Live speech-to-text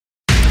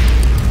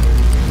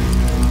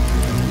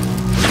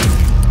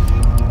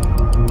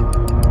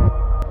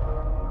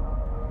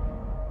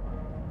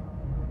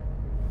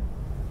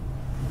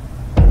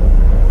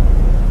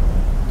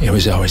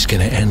was always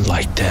gonna end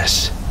like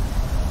this.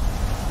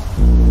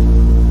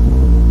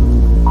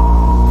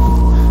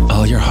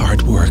 All your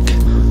hard work,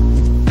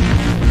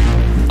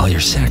 all your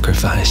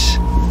sacrifice,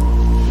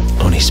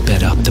 only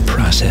sped up the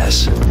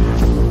process.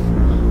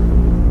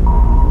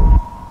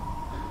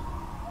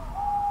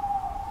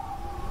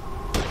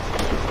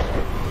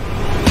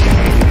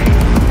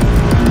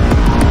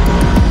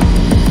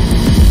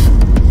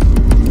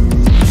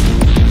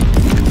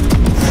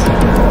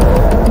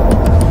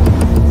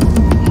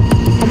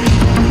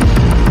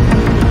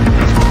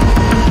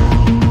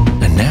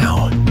 And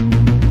now,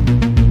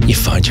 you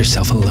find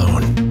yourself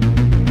alone.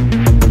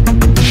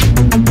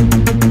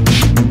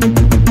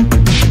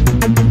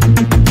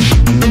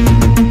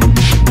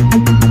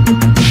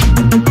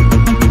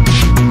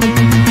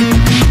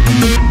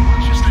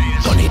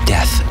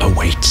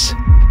 Awaits.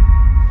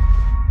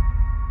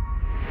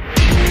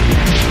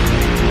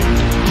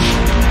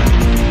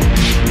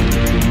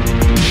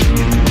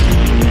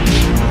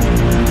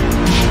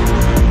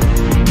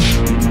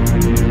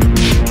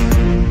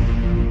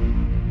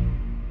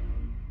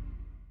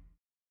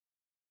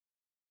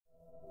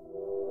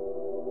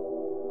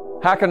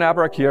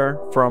 Hakanabrak here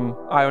from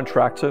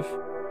Anuonced.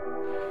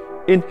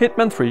 In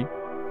Hitman 3,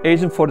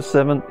 Agent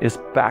 47 is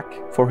back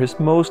for his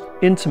most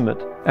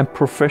intimate and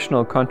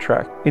professional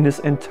contract in his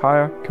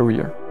entire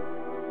career.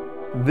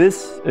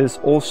 This is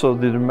also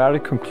the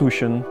dramatic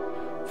conclusion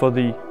for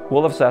the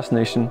World of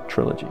Assassination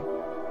trilogy.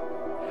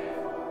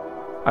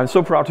 I'm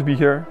so proud to be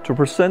here to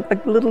present a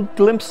little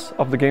glimpse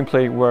of the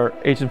gameplay where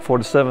Agent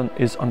 47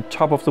 is on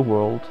top of the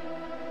world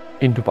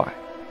in Dubai.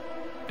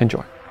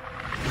 Enjoy.